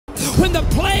when the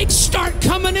plagues start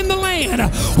coming in the land,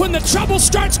 when the trouble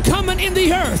starts coming in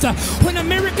the earth, when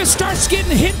America starts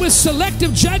getting hit with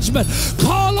selective judgment,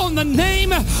 call on the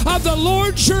name of the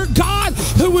Lord your God,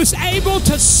 who is able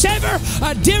to sever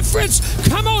a difference,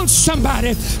 come on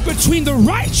somebody, between the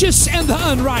righteous and the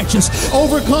unrighteous.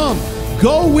 Overcome.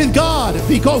 Go with God.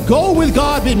 Go with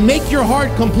God, but make your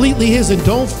heart completely His. And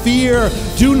don't fear,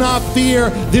 do not fear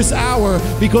this hour,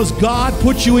 because God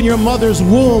put you in your mother's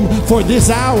womb for this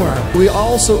hour. We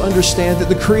also understand that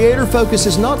the Creator focus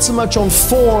is not so much on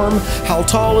form, how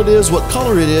tall it is, what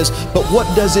color it is, but what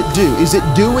does it do? Is it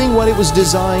doing what it was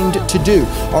designed to do?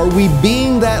 Are we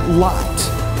being that light?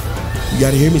 You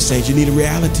got to hear me, saints. You need a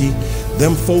reality.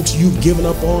 Them folks you've given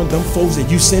up on, them folks that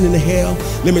you sending to hell,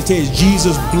 let me tell you,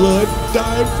 Jesus' blood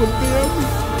died for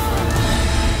them.